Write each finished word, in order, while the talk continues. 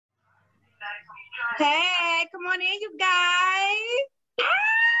Hey, come on in, you guys.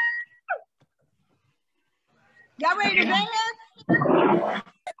 Y'all ready to dance?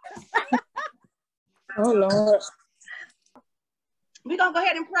 Oh, Lord. We're going to go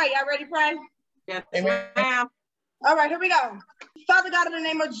ahead and pray. Y'all ready to pray? Yes, ma'am. All right, here we go. Father God, in the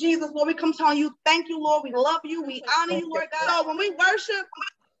name of Jesus, Lord, we come telling you, thank you, Lord. We love you. We honor you, Lord God. So when we worship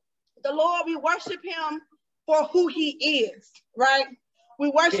the Lord, we worship him for who he is, right? We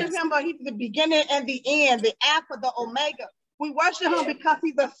worship him, but he's the beginning and the end, the Alpha, the Omega. We worship him because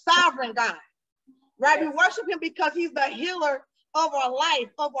he's a sovereign God, right? We worship him because he's the healer of our life,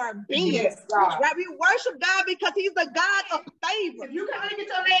 of our being, right? We worship God because he's the God of favor. If you can only get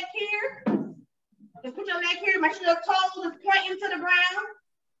your leg here, just put your leg here, make sure your toes is pointing to the ground.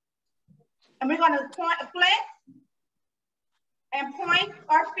 And we're going to point a flex and point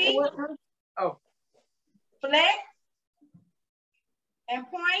our feet. Oh. Flex and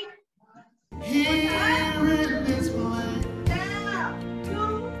point. Here in this place, Down,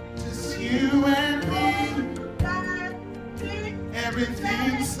 2, just you and me, 5, 6,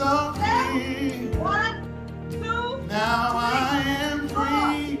 everything's so clean. 1, 2, Now I am 4,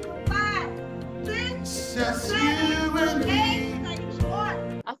 free, 5, 6, just 7, you and 8. me.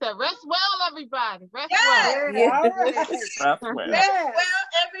 I said, rest well, everybody. Rest Yes. well. Yeah. All right. Rest well,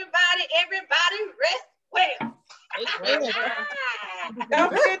 everybody, rest well.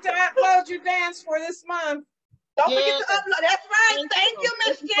 Don't forget to upload your dance for this month. Don't forget to upload. That's right. Thank you,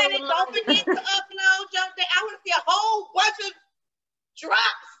 Miss Thank you Janet. so Don't much. forget to upload your thing. I want to see a whole bunch of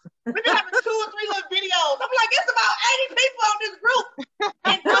drops. We've been having 2 or 3 little videos. I'm like, it's about 80 people on this group.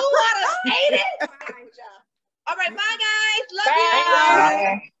 And